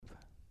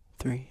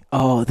3.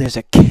 Oh, there's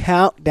a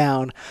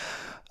countdown.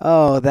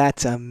 Oh,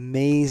 that's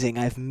amazing.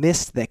 I've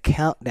missed the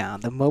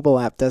countdown. The mobile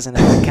app doesn't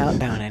have a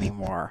countdown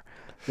anymore.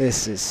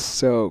 This is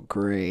so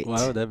great.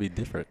 Why would that be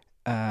different?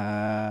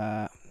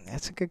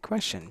 That's a good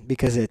question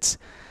because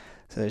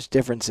there's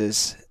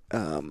differences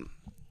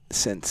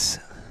since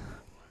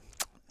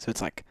so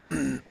it's like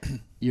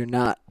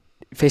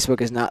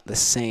Facebook is not the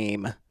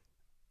same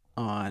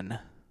on.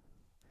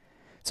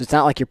 So it's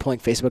not like you're pulling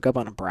Facebook up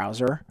on a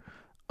browser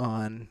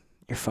on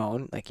your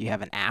phone. Like you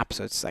have an app,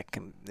 so it's like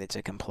it's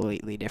a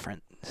completely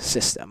different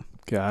system.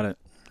 Got it.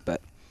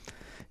 But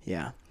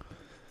yeah.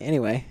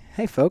 Anyway,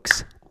 hey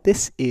folks,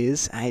 this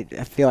is. I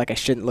feel like I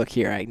shouldn't look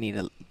here. I need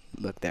to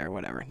look there.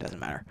 Whatever, it doesn't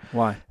matter.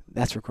 Why?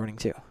 That's recording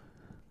too.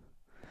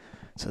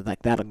 So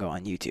like that'll go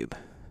on YouTube.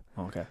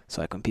 Okay.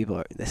 So like when people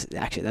are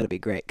that'll be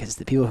great because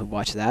the people who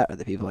watch that are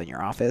the people in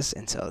your office,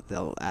 and so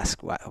they'll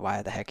ask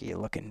why the heck are you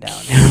looking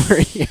down over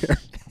here?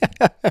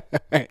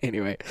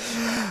 Anyway,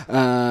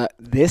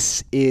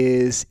 this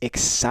is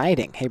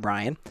exciting. Hey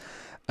Brian,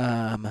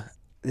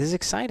 this is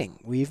exciting.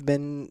 We've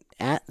been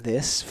at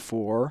this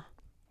for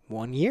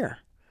 1 year.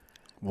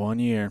 1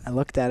 year. I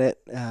looked at it.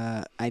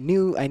 I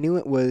knew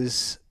it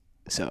was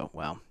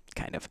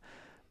kind of.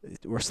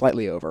 We're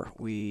slightly over.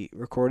 We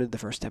recorded the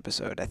first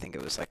episode. I think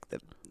it was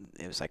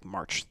like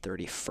March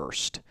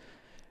 31st,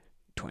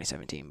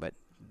 2017. But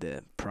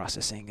the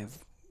processing of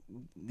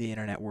the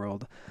internet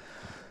world,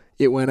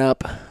 it went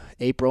up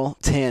April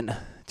 10,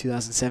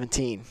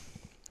 2017.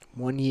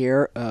 1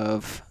 year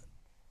of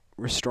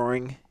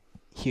restoring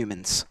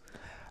humans.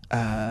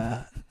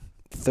 This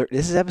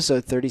is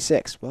episode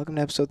 36. Welcome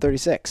to episode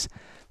 36.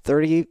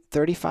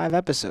 35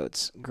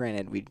 episodes.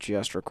 Granted, we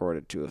just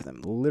recorded 2 of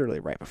them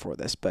literally right before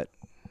this, but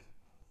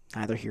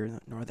neither here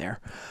nor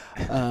there.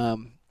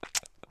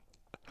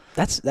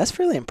 That's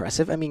fairly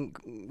impressive. I mean,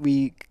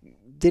 we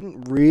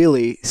didn't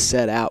really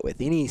set out with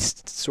any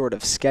sort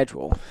of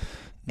schedule.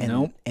 And,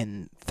 Nope.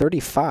 And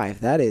 35,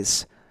 that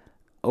is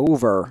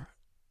over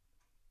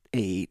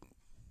a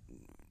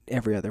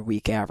every other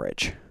week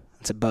average.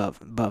 It's above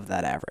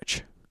that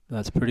average.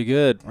 That's pretty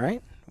good.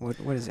 Right? What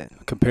is it?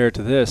 Compared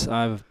to this,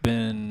 I've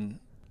been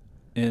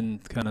in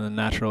kind of the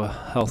natural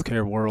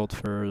healthcare world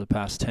for the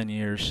past 10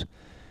 years.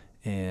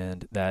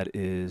 And that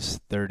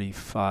is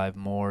 35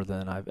 more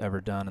than I've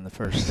ever done in the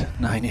first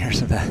 9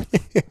 years of that.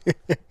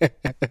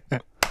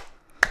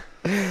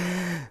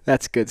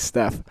 That's good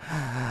stuff.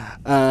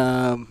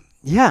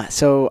 Yeah,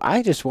 so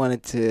I just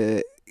wanted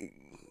to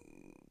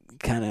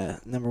kind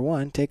of, number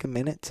one, take a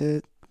minute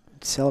to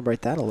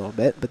celebrate that a little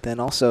bit, but then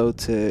also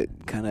to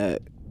kind of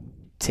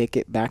take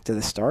it back to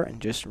the start and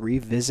just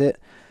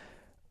revisit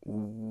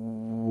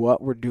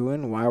what we're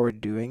doing, why we're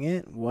doing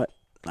it,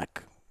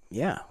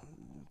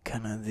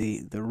 kind of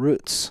the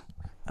roots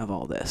of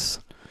all this.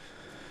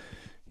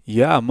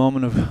 Yeah, a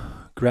moment of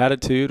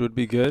gratitude would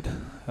be good.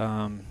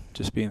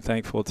 Just being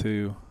thankful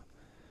to,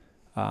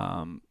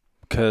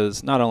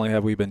 because not only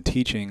have we been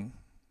teaching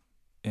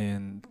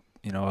in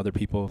other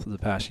people for the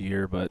past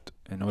year, but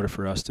in order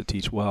for us to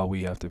teach well,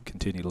 we have to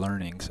continue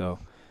learning. So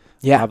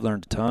yeah, I've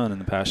learned a ton in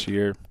the past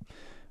year.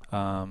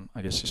 I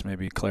guess just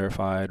maybe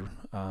clarified,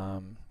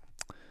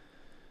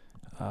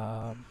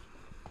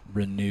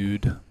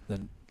 renewed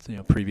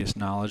the previous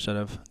knowledge that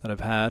I've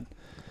had,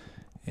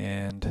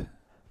 and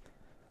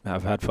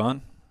I've had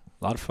fun,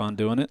 a lot of fun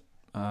doing it.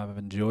 I've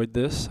enjoyed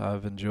this.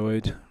 I've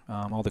enjoyed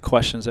all the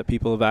questions that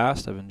people have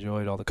asked. I've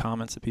enjoyed all the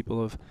comments that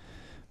people have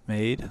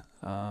made,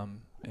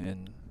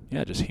 and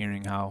just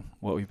hearing how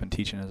what we've been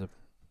teaching has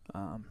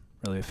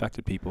really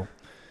affected people.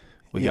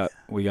 We got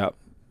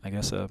I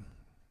guess a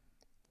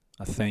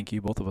thank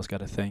you. Both of us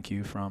got a thank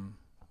you from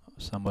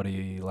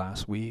somebody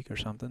last week or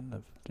something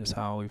of just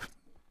how we've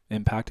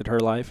impacted her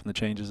life and the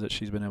changes that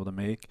she's been able to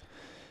make.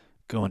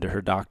 Going to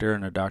her doctor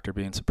and her doctor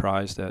being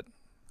surprised that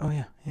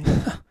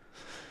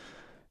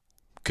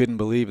couldn't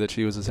believe that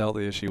she was as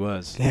healthy as she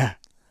was. Yeah.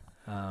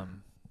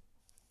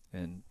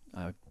 And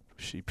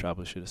she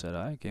probably should have said,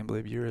 I can't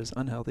believe you're as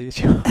unhealthy as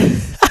you are.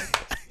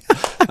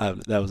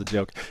 That was a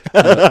joke.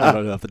 I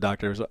don't know if the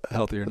doctor was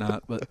healthy or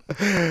not, but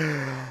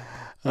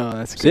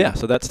that's good.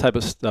 So that type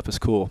of stuff is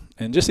cool.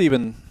 And just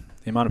even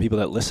the amount of people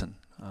that listen,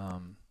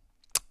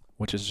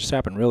 which has just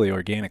happened really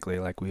organically.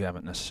 Like we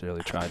haven't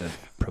necessarily tried to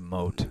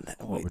promote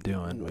what we're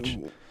doing, which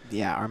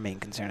our main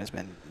concern has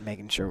been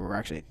making sure we're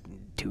actually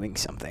doing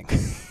something.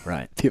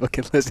 Right. People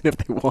can listen if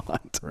they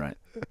want. Right.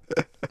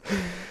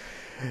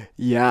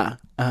 Yeah.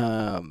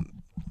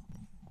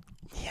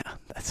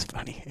 That's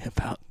funny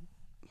about.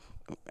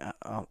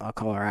 I'll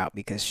call her out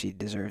because she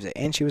deserves it,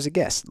 and she was a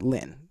guest.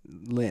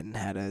 Lynn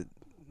had a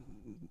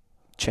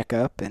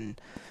checkup,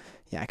 and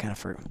I kind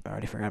of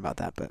already forgot about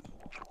that, but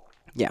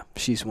yeah,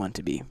 she's one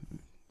to be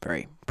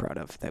very proud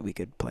of that we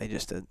could play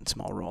just a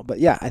small role. But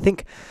yeah, I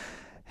think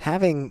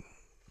having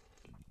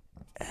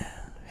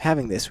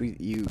this,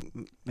 you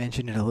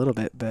mentioned it a little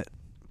bit, but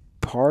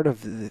part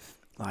of the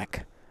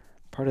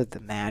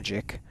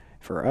magic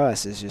for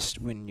us is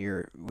just when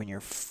you're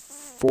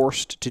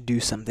forced to do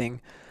something,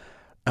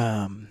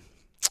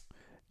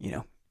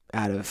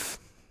 out of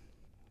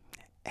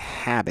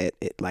habit,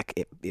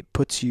 it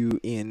puts you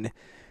in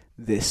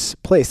this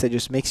place that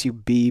just makes you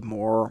be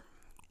more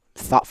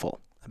thoughtful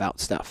about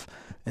stuff.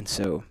 And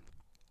so,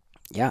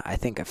 yeah, I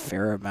think a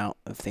fair amount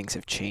of things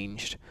have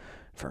changed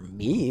for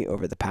me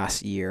over the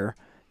past year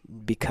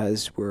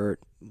because we're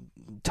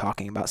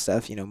talking about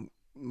stuff,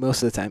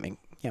 most of the time, and,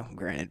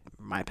 granted,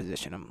 my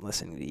position, I'm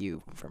listening to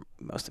you for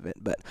most of it,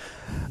 but,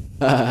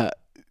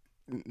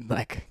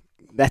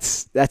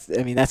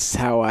 that's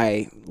how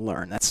I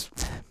learn. That's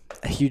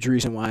a huge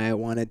reason why I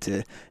wanted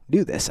to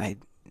do this. I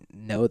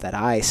know that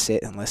I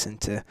sit and listen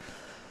to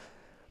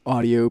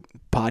audio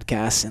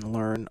podcasts and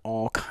learn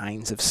all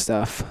kinds of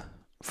stuff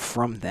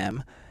from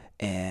them,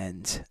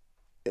 and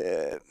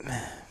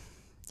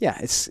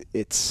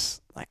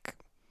it's like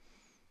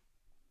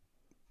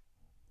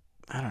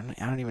I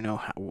don't even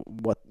know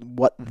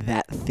what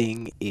that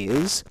thing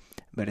is,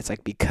 but it's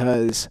like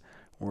because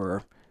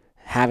we're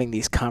having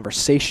these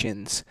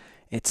conversations,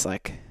 it's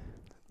like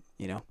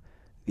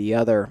the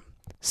other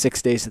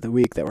 6 days of the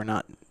week that we're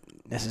not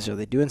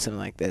necessarily doing something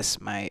like this,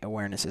 my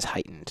awareness is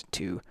heightened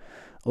to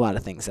a lot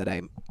of things that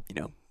I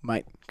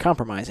might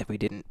compromise if we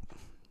didn't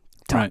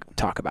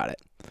talk about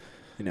it.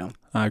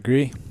 I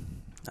agree.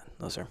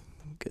 Those are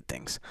good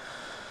things.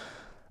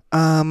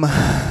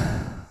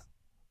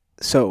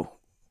 So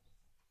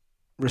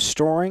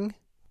restoring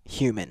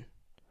human,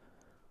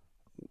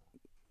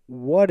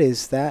 what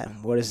is that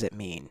and what does it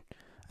mean?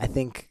 I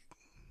think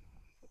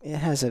it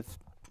has a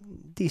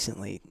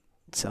decently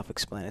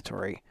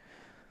self-explanatory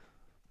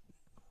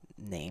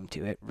name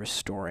to it.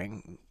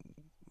 Restoring,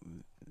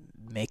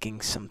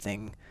 making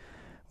something,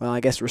 well, I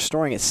guess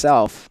restoring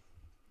itself,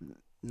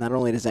 not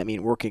only does that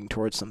mean working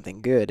towards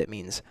something good, it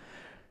means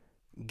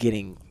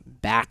getting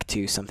back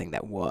to something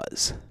that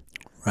was.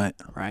 Right.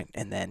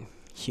 And then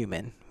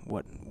human,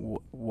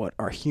 what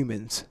are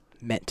humans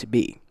meant to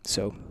be?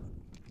 So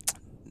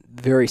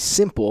very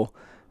simple,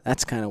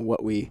 that's kind of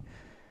what we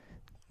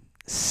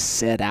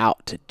set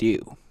out to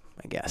do,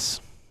 I guess.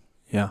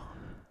 Yeah.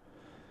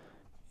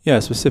 Yeah,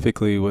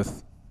 specifically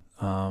with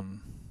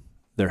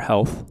their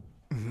health,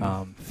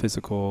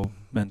 physical,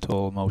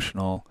 mental,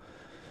 emotional,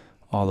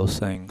 all those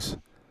things.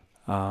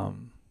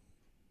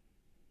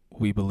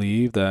 We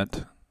believe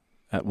that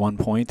at one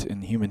point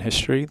in human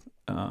history,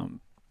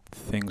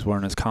 things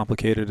weren't as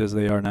complicated as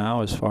they are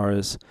now as far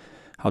as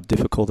how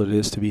difficult it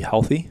is to be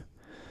healthy.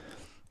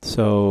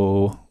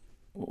 So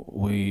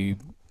we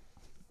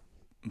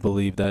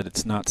believe that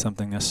it's not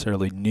something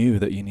necessarily new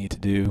that you need to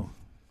do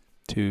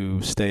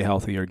to stay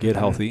healthy or get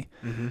healthy,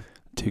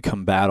 to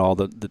combat all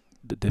the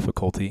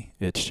difficulty.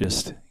 It's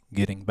just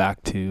getting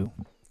back to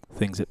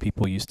things that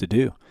people used to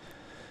do.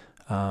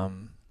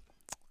 And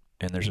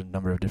there's a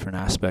number of different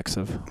aspects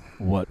of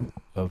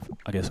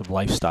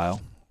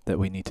lifestyle that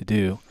we need to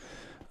do.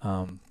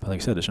 But like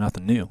I said, there's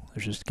nothing new.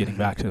 There's just getting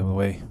back to the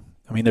way.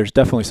 I mean, there's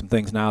definitely some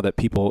things now that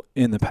people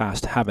in the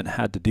past haven't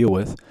had to deal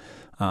with.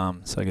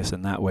 So I guess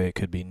in that way it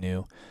could be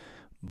new.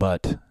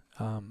 But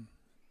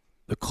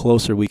the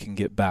closer we can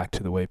get back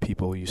to the way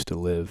people used to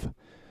live,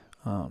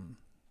 the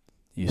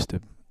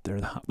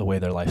way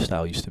their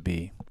lifestyle used to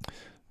be,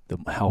 the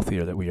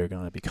healthier that we are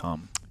going to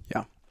become.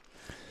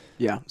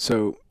 Yeah.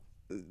 So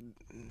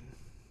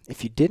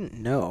if you didn't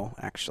know,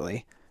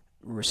 actually,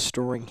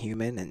 restoring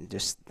human and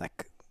just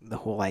like the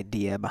whole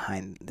idea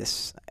behind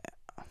this,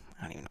 I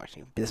don't even know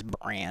this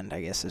brand,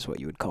 I guess is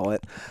what you would call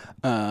it.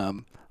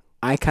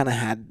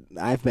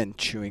 I've been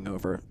chewing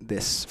over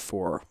this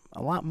for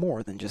a lot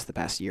more than just the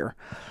past year.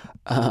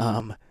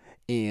 And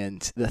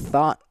the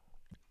thought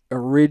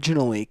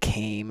originally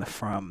came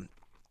from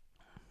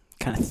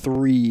kind of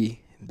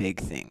three big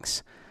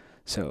things.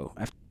 So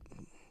I've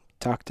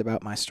talked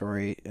about my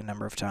story a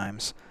number of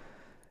times.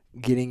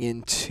 Getting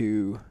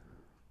into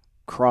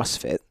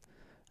CrossFit,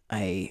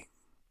 I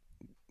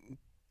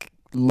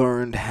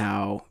learned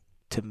how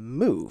to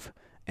move.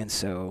 And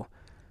so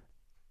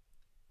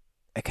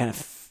I kind of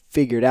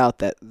figured out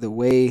that the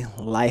way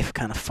life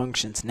kind of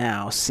functions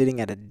now,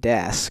 sitting at a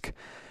desk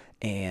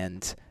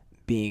and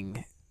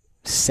being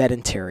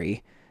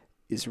sedentary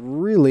is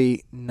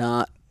really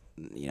not,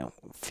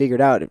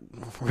 figured out it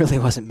really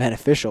wasn't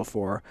beneficial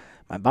for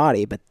my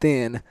body. But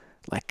then,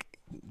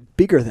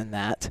 bigger than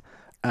that,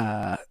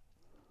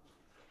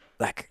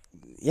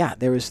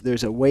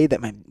 there's a way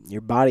that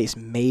your body's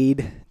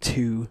made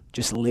to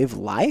just live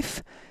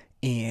life,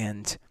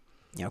 and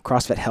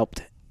CrossFit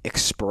helped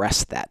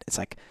express that. It's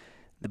like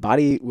the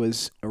body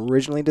was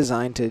originally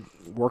designed to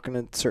work in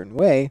a certain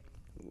way.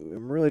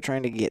 I'm really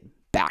trying to get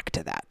back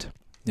to that.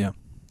 Yeah.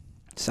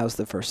 So that was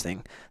the first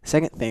thing. The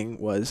second thing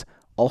was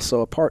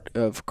also a part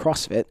of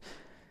CrossFit.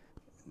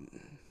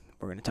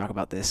 We're going to talk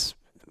about this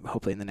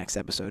hopefully in the next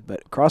episode,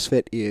 but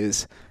CrossFit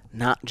is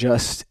not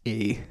just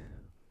a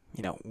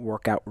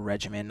workout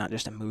regimen, not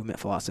just a movement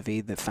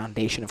philosophy. The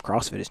foundation of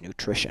CrossFit is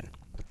nutrition.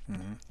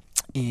 Mm-hmm.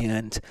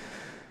 And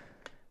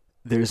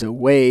there's a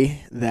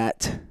way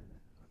that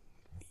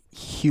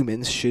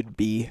humans should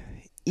be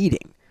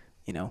eating,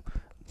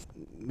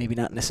 maybe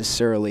not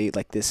necessarily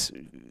like this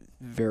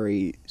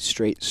very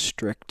straight,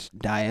 strict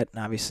diet.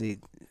 And obviously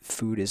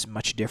food is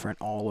much different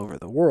all over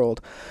the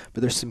world,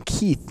 but there's some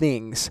key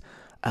things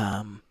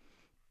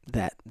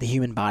that the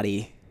human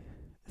body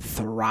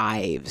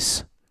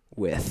thrives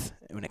with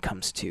when it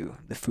comes to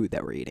the food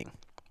that we're eating.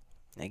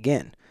 And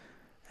again,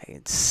 I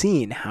had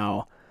seen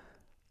how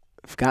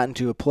I've gotten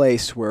to a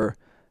place where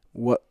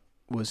what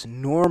was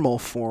normal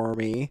for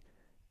me,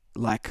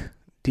 like,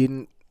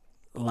 didn't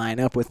line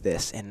up with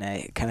this, and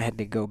I kind of had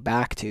to go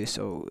back to.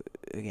 So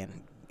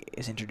again,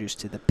 is introduced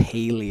to the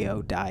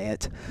paleo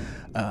diet,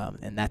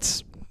 and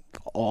that's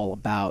all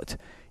about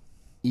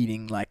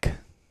eating like,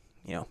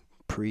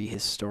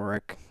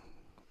 prehistoric.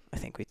 I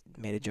think we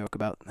made a joke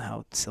about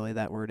how silly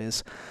that word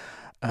is.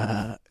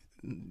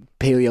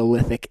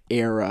 Paleolithic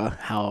era,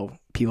 how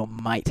people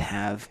might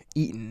have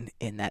eaten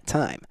in that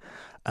time,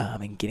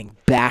 and getting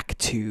back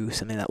to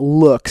something that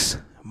looks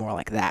more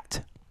like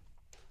that.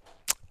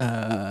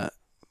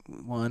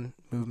 One,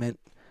 movement,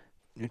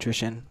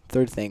 nutrition.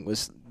 Third thing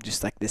was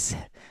just like this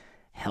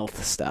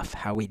health stuff,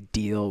 how we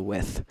deal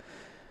with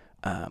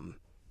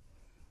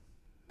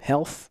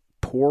health,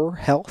 poor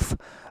health.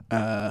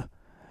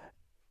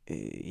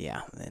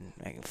 Yeah, and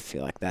I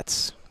feel like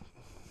that's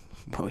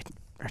what we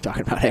are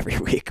talking about every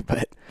week.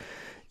 But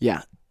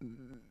yeah,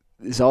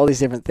 there's all these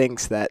different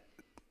things that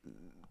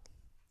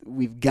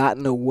we've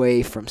gotten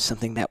away from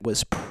something that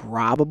was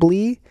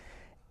probably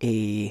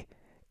a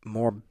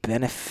more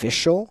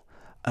beneficial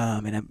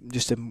and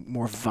just a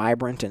more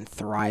vibrant and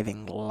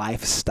thriving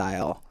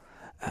lifestyle,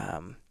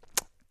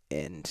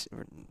 and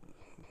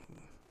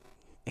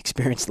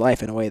experienced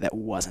life in a way that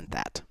wasn't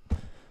that.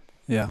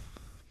 Yeah.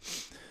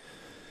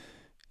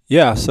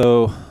 Yeah,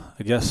 so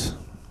I guess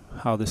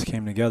how this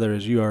came together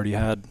is you already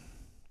had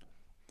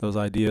those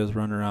ideas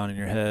running around in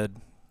your head.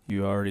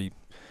 You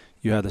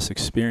had this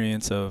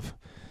experience of,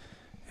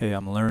 hey,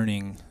 I'm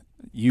learning.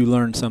 You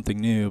learned something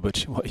new, but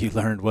what you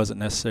learned wasn't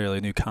necessarily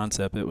a new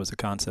concept. It was a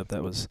concept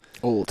that was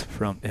old.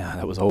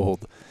 That was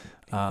old.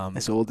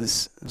 As old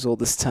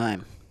as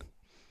time.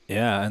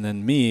 Yeah, and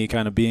then me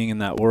kind of being in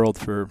that world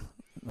for,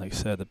 like I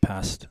said, the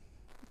past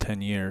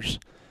 10 years,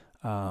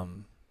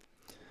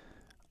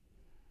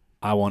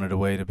 I wanted a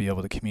way to be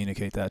able to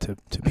communicate that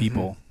to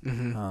people,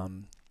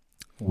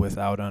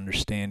 without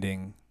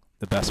understanding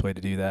the best way to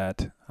do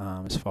that,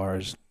 as far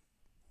as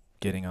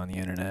getting on the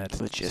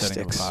internet, logistics,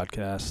 setting up a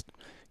podcast,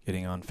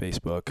 getting on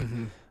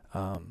Facebook,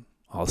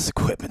 all this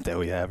equipment that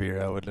we have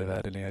here. I wouldn't have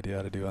had any idea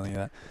how to do any of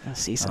that. I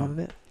see some of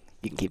it.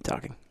 You can keep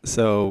talking.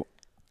 So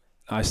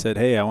I said,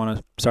 hey, I want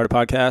to start a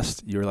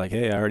podcast. You were like,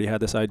 hey, I already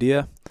had this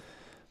idea.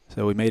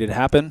 So we made it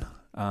happen.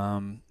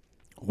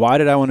 Why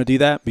did I want to do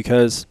that?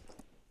 Because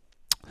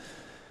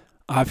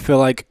I feel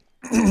like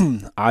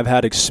I've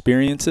had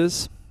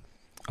experiences,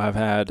 I've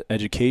had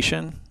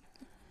education,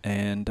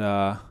 and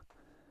I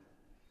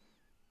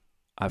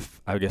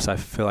guess I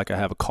feel like I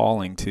have a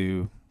calling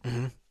to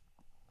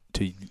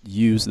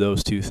use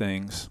those two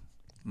things,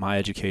 my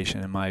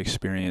education and my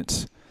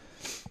experience,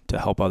 to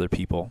help other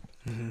people,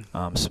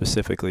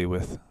 specifically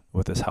with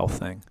this health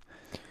thing.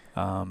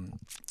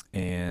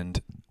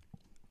 And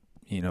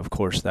of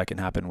course, that can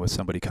happen with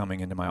somebody coming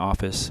into my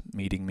office,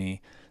 meeting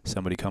me,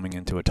 somebody coming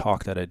into a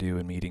talk that I do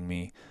and meeting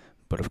me.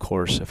 But of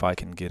course, if I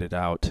can get it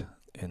out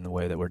in the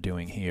way that we're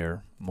doing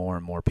here, more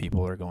and more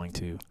people are going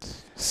to...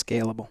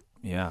 Scalable.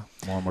 Yeah,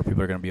 more and more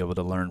people are going to be able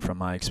to learn from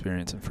my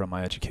experience and from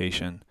my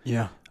education.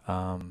 Yeah.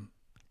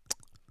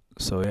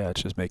 So yeah,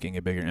 it's just making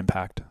a bigger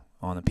impact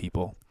on the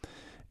people.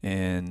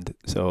 And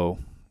so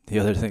the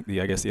other thing,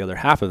 I guess the other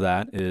half of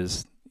that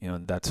is,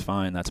 that's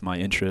fine. That's my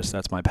interest.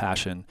 That's my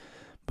passion.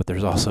 But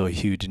there's also a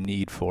huge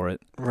need for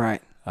it.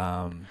 Right.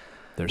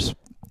 There's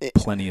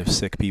plenty of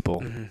sick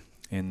people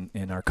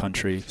in our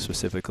country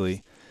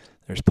specifically.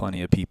 There's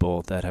plenty of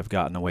people that have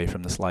gotten away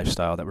from this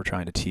lifestyle that we're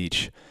trying to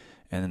teach.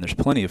 And then there's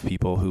plenty of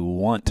people who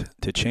want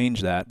to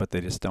change that, but they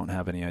just don't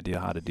have any idea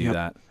how to do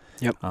that.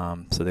 Yep.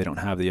 So they don't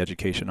have the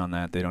education on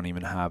that. They don't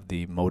even have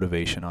the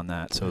motivation on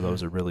that. So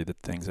those are really the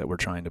things that we're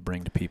trying to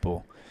bring to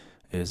people,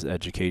 is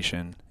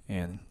education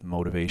and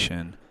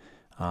motivation.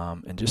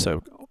 And just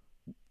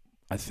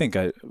I think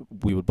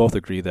we would both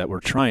agree that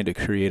we're trying to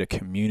create a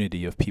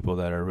community of people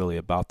that are really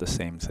about the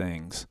same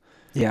things.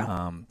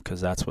 Yeah. Because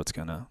that's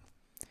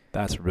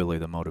that's really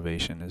the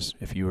motivation, is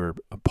if you are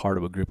a part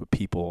of a group of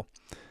people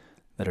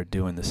that are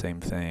doing the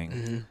same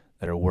thing,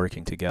 that are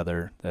working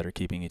together, that are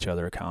keeping each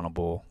other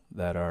accountable,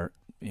 that are,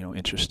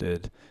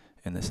 interested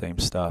in the same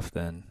stuff,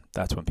 then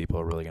that's when people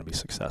are really going to be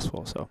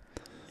successful. So,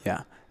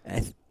 yeah.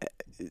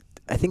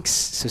 I think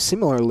so.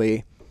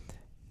 Similarly,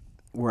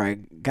 where I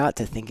got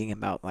to thinking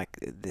about like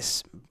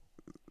this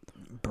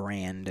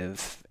brand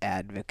of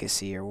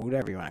advocacy or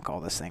whatever you want to call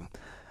this thing,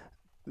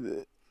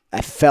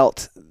 I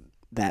felt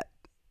that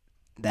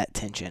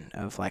tension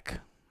of like,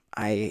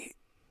 I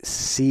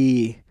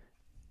see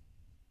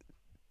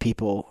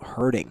people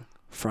hurting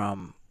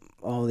from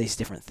all these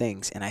different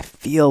things, and I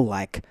feel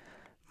like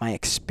my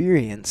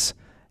experience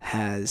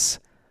has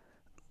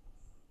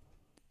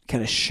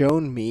kind of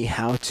shown me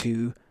how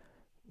to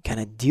kind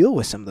of deal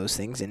with some of those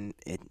things and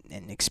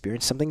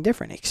experience something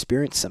different,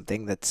 experience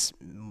something that's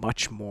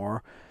much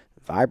more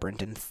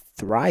vibrant and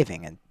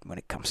thriving and when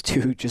it comes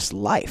to just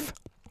life.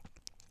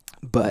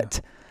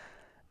 But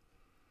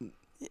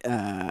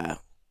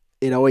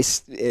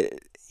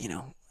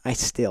I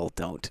still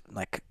don't,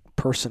 like,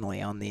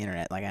 personally on the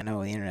internet, like, I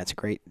know the internet's a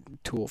great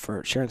tool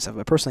for sharing stuff,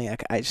 but personally,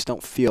 like, I just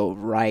don't feel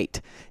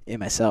right in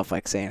myself,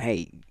 like, saying,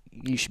 hey,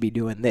 you should be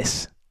doing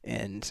this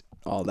and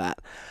all that.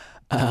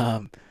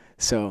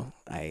 So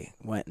I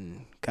went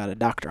and got a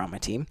doctor on my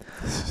team.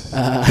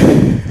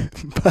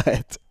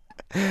 But,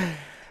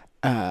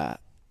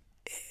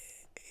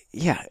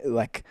 yeah,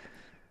 like,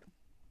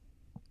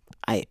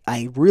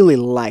 I really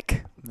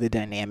like the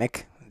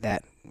dynamic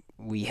that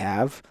we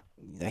have.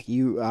 Like,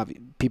 you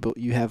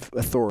have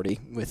authority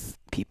with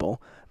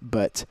people,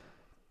 but,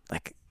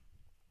 like,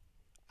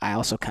 I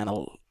also kind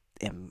of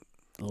am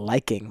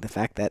liking the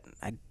fact that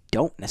I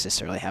don't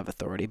necessarily have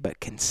authority, but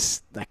can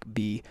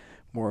be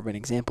more of an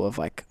example of,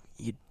 like,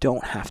 you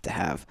don't have to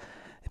have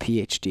a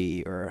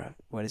PhD or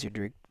what is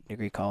your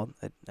degree called?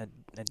 A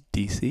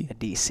DC. A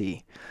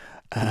DC.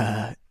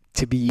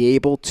 To be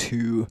able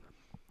to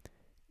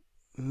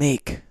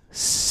make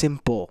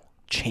simple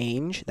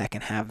change that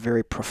can have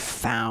very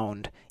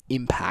profound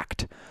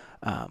impact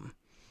on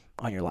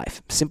your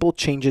life. Simple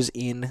changes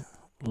in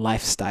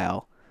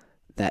lifestyle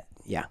that,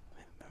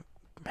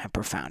 have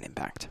profound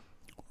impact.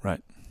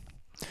 Right.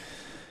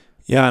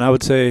 Yeah, and I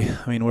would say,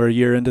 I mean, we're a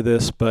year into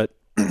this, but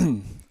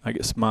I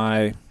guess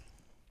my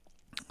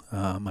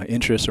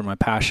interest or my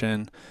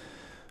passion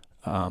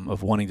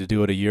of wanting to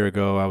do it a year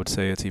ago, I would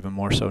say it's even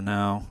more so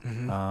now.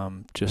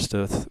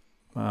 Mm-hmm.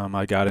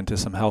 I got into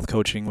some health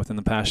coaching within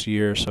the past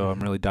year, so I'm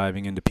really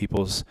diving into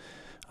people's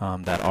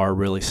that are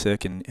really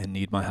sick and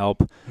need my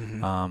help.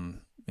 Mm-hmm.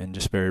 And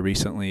just very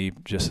recently,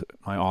 just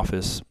my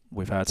office,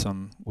 we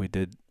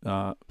did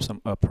a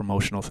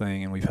promotional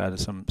thing, and we've had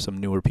some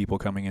newer people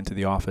coming into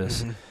the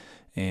office, mm-hmm.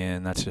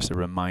 and that's just a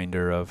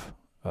reminder of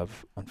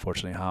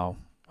unfortunately how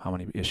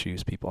many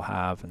issues people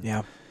have,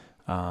 and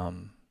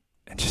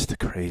and just the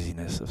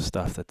craziness of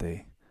stuff that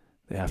they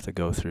have to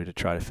go through to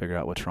try to figure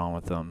out what's wrong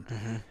with them.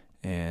 Mm-hmm.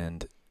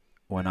 And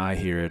when I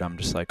hear it, I'm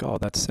just like, oh,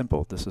 that's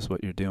simple. This is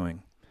what you're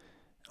doing.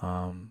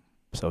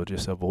 So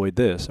just avoid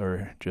this,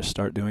 or just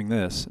start doing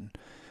this,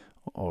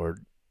 or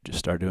just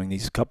start doing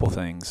these couple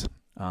things.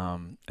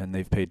 And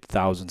they've paid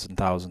thousands and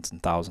thousands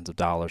and thousands of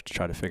dollars to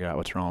try to figure out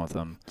what's wrong with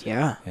them.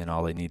 Yeah. And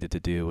all they needed to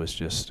do was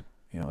just,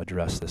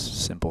 address this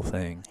simple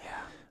thing.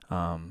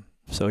 Yeah.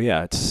 So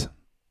yeah,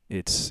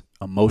 it's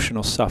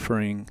emotional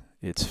suffering,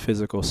 it's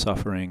physical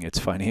suffering, it's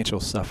financial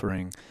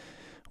suffering,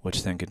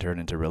 which then can turn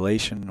into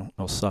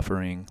relational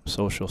suffering,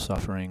 social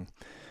suffering.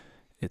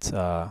 It's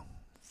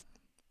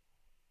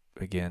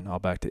again, all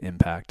back to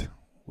impact.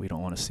 We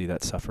don't want to see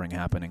that suffering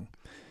happening.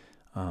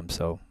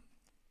 So,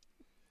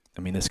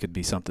 I mean, this could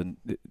be something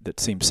that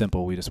seems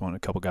simple. We just a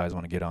couple guys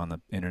want to get on the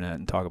internet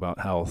and talk about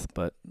health,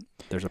 but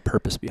there's a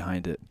purpose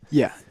behind it.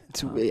 Yeah,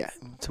 it's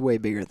way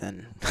bigger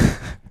than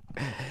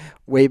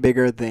way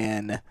bigger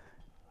than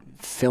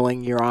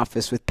filling your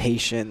office with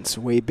patients.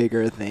 Way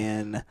bigger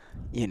than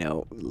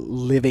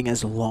living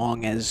as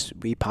long as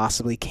we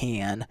possibly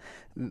can.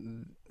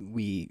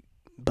 We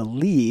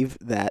believe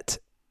that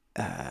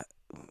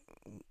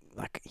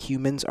like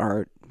humans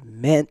are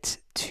meant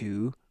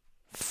to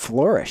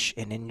flourish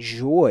and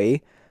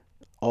enjoy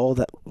all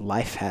that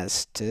life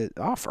has to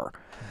offer.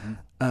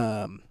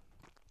 Mm-hmm.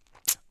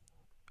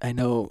 I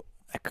know,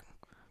 like,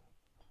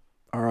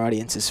 our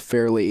audience is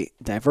fairly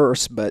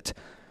diverse, but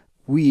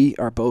we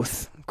are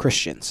both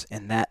Christians,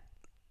 and that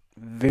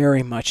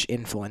very much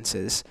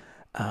influences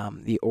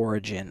the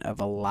origin of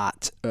a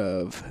lot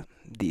of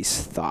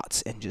these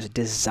thoughts, and just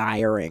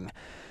desiring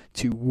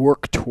to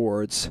work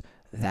towards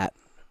that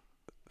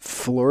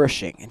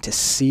flourishing and to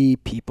see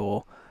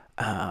people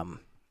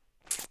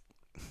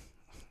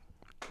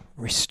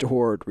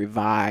restored,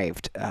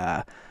 revived,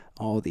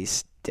 all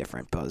these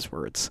different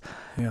buzzwords.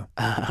 Yeah.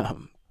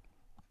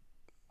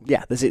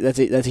 That's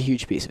a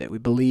huge piece of it. We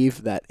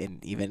believe that,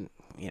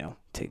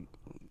 to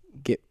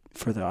get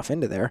further off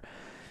into there,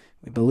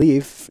 we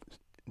believe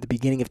the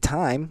beginning of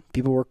time,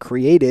 people were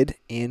created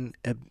in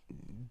a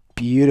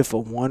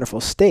beautiful,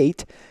 wonderful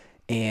state,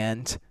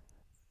 and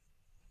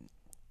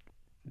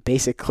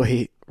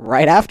basically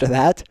right after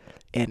that,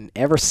 and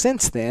ever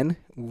since then,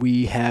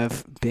 we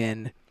have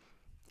been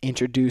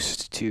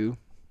introduced to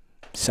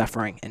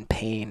suffering and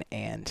pain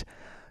and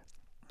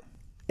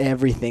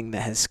everything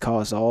that has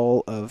caused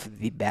all of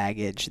the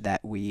baggage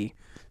that we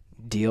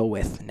deal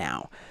with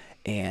now.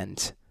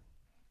 And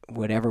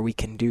whatever we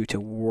can do to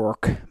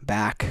work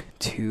back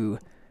to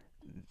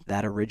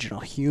that original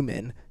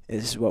human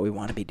is what we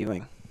want to be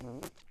doing.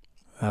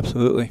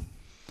 Absolutely.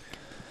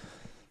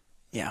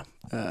 Yeah.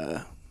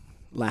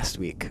 Last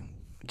week,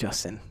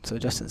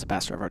 Justin's a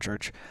pastor of our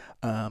church.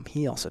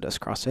 He also does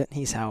CrossFit.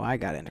 He's how I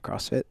got into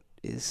CrossFit.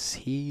 Is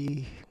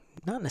he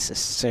not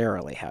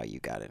necessarily how you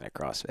got into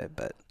CrossFit,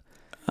 but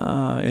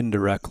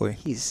indirectly.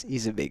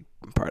 He's a big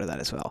part of that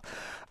as well.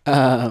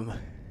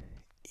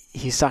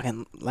 He's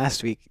talking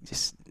last week.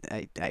 Just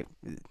I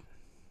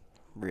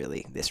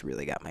this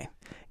really got my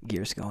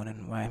gears going,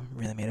 and why I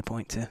really made a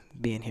point to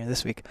be in here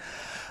this week.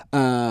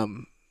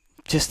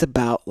 Just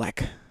about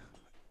like,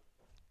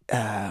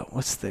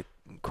 what's the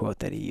quote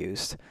that he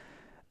used?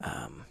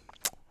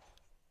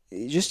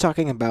 Just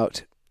talking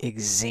about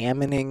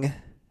examining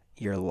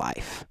your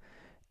life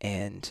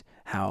and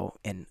how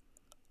an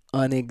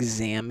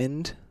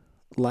unexamined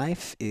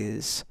life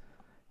is,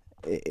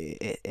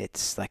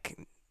 it's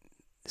like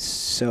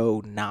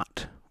so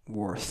not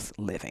worth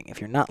living.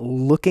 If you're not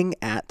looking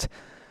at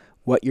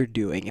what you're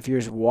doing, if you're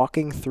just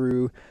walking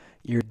through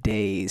your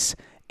days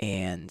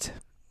and,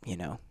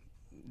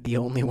 the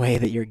only way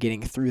that you're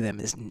getting through them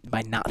is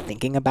by not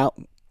thinking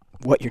about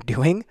what you're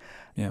doing,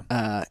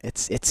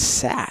 it's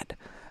sad.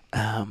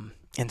 And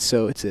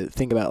so to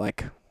think about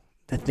like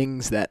the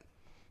things that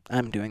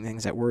I'm doing,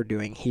 things that we're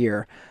doing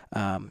here,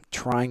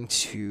 trying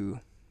to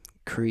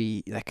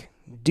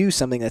do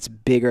something that's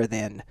bigger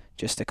than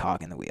just a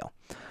cog in the wheel.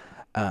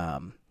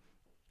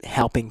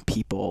 Helping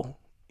people,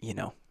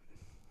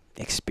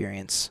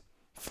 experience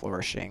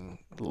flourishing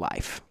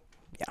life.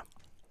 Yeah.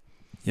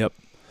 Yep.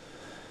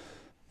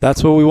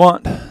 That's what we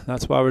want.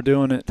 That's why we're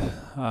doing it.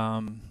 That's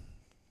why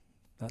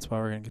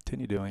we're going to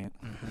continue doing it.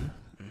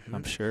 Mm-hmm.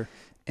 I'm sure.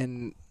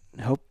 And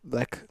hope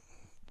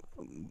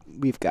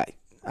we've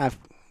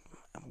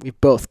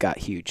both got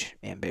huge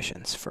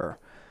ambitions for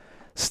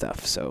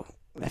stuff. So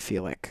I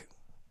feel like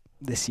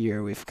this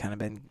year we've kind of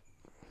been,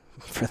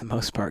 for the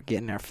most part,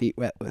 getting our feet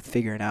wet with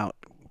figuring out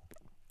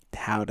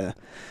how to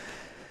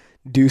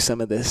do some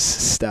of this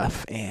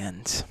stuff,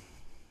 and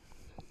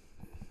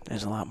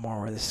there's a lot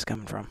more where this is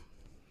coming from.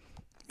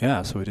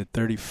 Yeah, so we did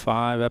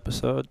 35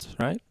 episodes,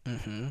 right?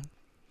 Mm-hmm.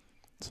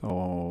 So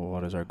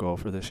what is our goal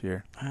for this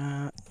year?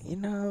 I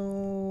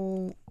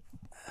don't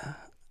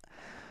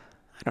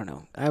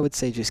know. I would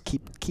say just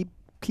keep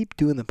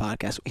doing the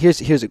podcast.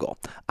 Here's a goal.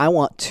 I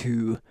want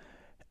to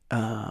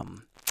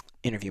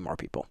interview more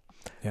people.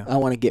 Yeah. I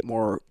want to get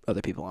more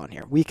other people on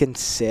here. We can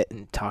sit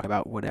and talk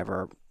about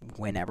whatever,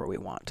 whenever we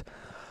want.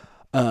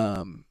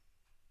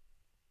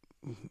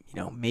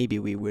 Maybe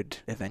we would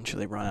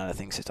eventually run out of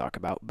things to talk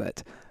about,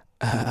 but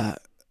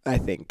I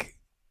think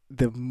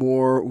the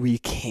more we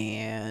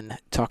can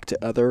talk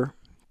to other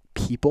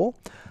people,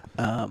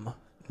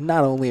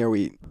 not only are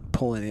we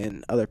pulling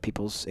in other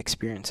people's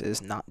experiences,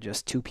 not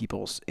just two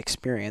people's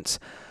experience,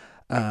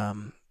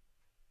 you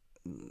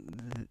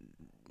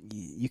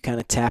kind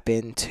of tap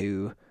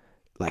into,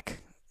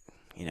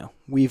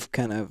 we've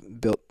kind of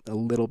built a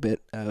little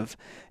bit of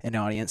an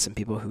audience and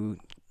people who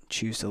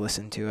choose to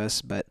listen to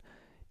us, but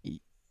you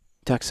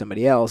talk to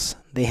somebody else,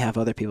 they have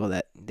other people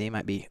that they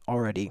might be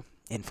already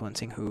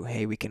influencing who,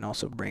 hey, we can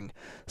also bring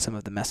some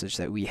of the message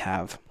that we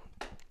have,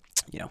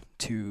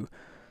 to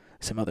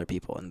some other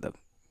people, and the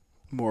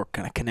more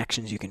kind of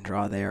connections you can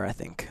draw there, I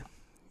think,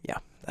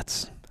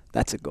 that's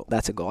a goal.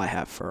 That's a goal I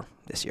have for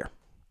this year.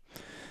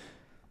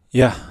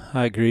 Yeah,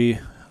 I agree.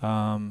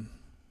 I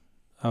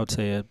would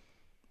say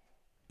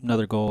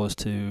another goal is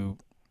to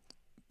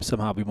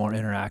somehow be more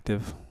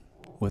interactive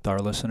with our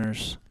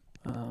listeners.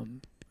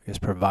 Is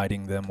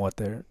providing them what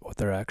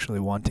they're actually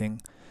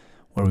wanting.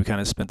 Where we kind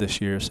of spent this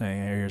year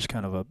saying, hey, here's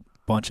kind of a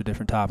bunch of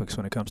different topics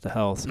when it comes to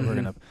health. So we're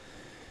gonna,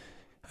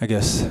 I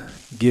guess,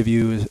 give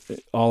you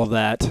all of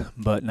that.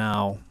 But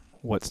now,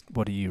 what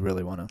do you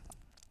really want to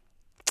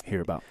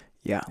hear about?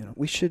 Yeah,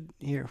 we should.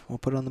 We'll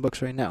put it on the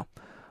books right now.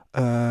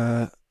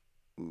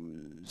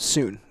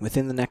 Soon,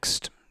 within the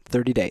next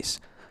 30 days,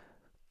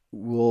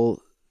 here's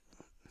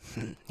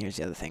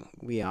the other thing.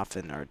 We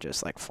often are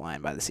just like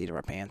flying by the seat of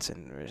our pants,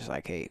 and we're just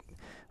like, hey,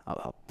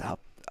 I'm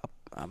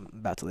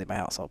about to leave my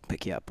house. I'll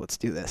pick you up. Let's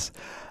do this.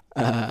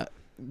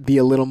 Be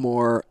a little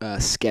more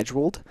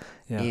scheduled,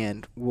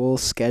 and we'll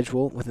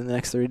schedule within the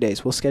next 30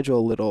 days. We'll schedule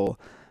a little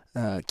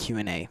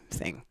Q&A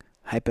thing.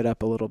 Hype it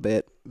up a little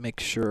bit. Make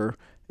sure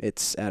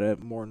it's at a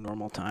more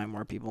normal time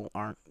where people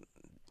aren't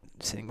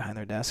sitting behind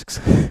their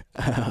desks.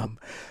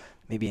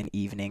 Maybe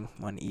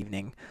one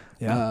evening.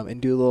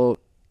 And do a little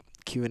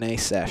Q&A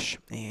sesh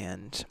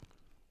and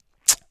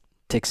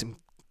take some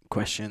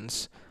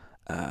questions.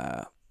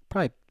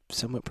 Probably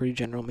somewhat pretty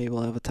general. Maybe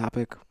we'll have a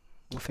topic.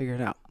 We'll figure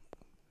it out.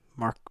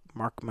 Mark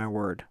my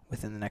word.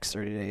 Within the next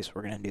 30 days,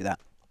 we're going to do that.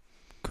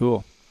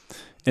 Cool.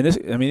 And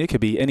it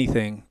could be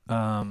anything.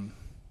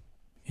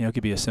 It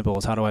could be as simple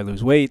as how do I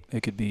lose weight?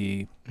 It could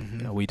be,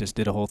 we just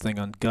did a whole thing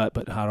on gut,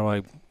 but how do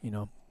I,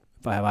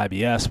 if I have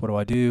IBS, what do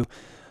I do?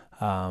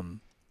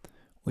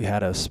 We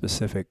had a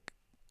specific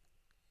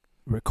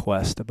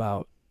request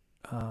about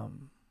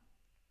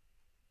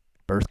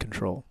birth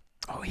control.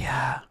 Oh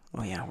yeah,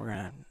 we're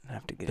gonna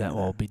have to get that.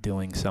 We'll be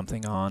doing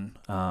something on,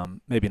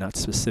 maybe not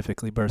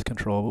specifically birth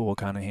control, but we'll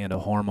kind of handle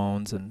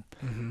hormones and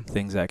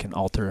things that can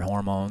alter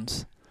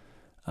hormones,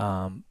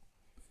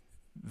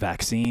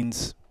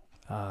 vaccines.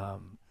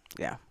 So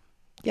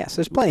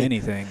there's plenty.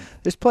 Anything.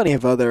 There's plenty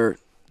of other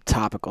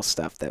topical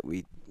stuff that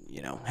we,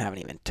 haven't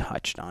even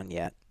touched on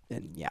yet,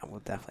 and we'll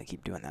definitely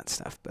keep doing that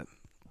stuff. But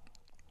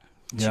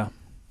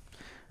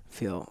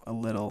feel a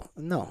little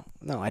no,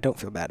 I don't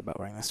feel bad about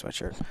wearing this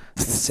sweatshirt. I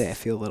was gonna say I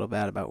feel a little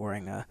bad about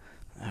wearing a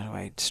how do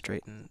I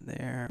straighten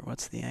there?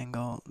 What's the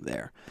angle?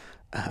 There.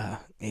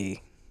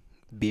 A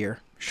beer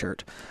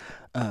shirt.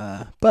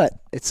 But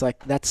it's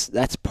like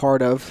that's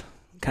part of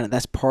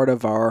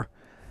our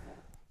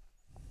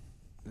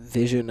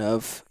vision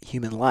of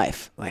human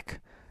life. Like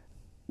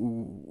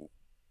we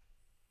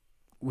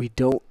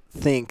don't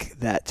think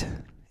that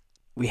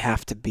we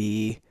have to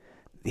be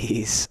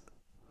these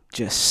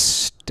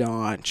just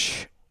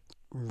staunch,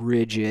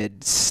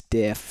 rigid,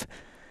 stiff,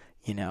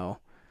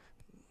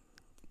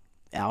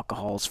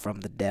 alcohol's from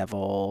the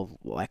devil,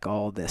 like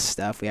all this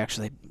stuff. We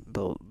actually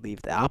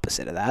believe the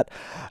opposite of that.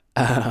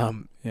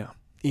 Yeah.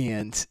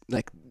 And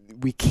like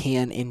we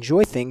can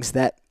enjoy things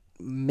that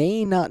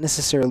may not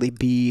necessarily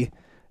be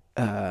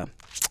the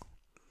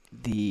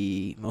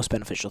most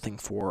beneficial thing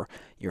for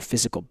your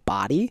physical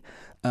body,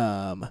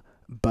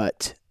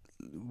 but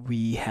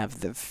we have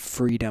the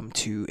freedom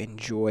to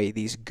enjoy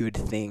these good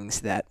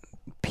things that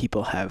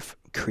people have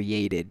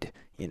created,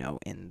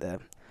 in the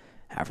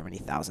however many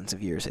thousands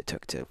of years it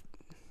took to,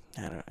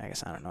 I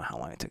don't know how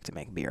long it took to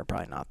make beer,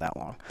 probably not that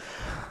long.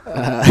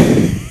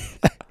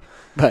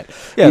 But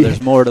yeah,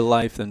 there's more to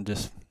life than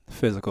just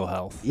physical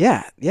health.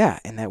 Yeah,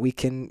 and that we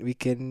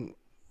can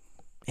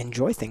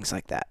enjoy things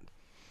like that.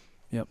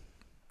 Yep.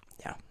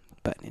 Yeah,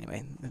 but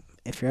anyway,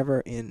 if you're ever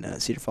in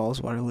Cedar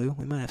Falls, Waterloo,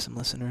 we might have some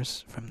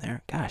listeners from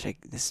there. Gosh,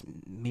 this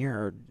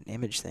mirror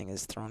image thing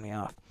is throwing me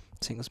off.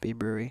 Single Speed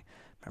Brewery,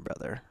 my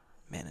brother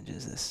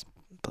manages this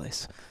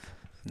place.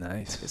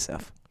 Nice. Good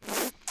stuff.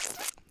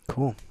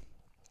 Cool.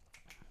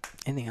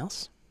 Anything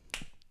else?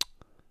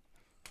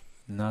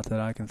 Not that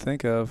I can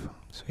think of.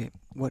 Sweet.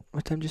 What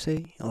time did you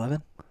say?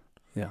 11?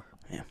 Yeah.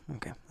 Yeah,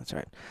 okay, that's all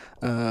right.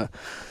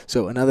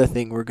 So another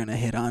thing we're going to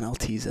hit on, I'll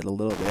tease it a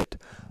little bit.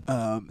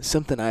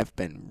 Something I've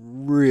been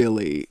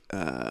really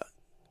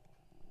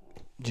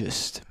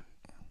just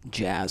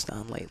jazzed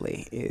on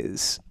lately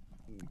is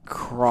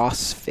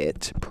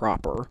CrossFit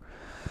proper.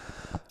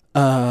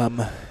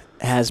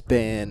 Has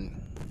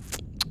been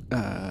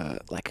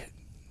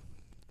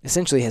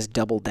essentially has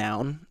doubled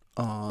down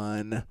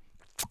on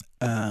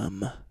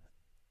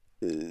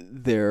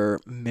their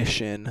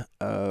mission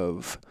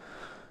of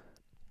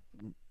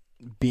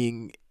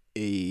being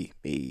a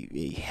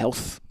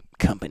health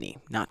company,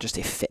 not just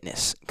a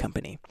fitness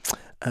company.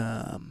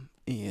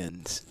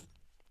 And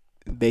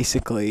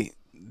basically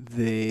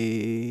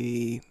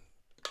they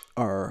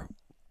are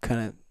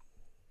kind of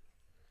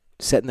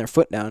setting their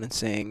foot down and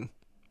saying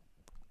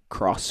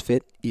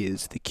CrossFit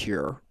is the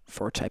cure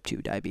for type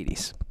 2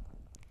 diabetes.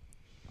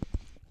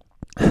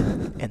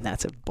 And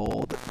that's a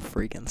bold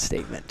freaking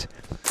statement.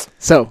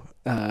 So,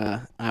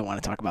 I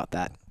want to talk about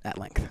that at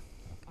length.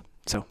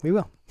 So, we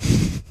will.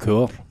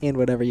 Cool. And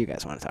whatever you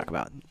guys want to talk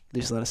about,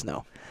 just let us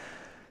know.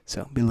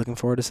 So, be looking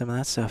forward to some of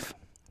that stuff.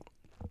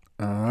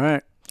 All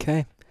right.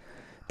 Okay.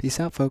 Peace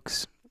out,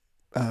 folks.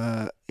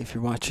 If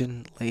you're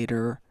watching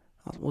later,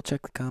 we'll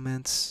check the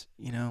comments.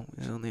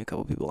 There's only a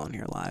couple people on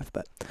here live,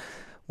 but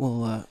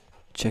we'll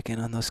check in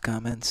on those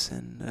comments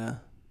and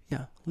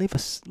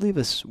leave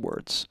us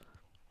words,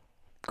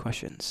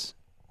 questions,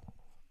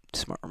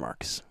 smart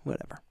remarks,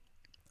 whatever.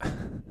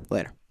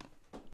 Later.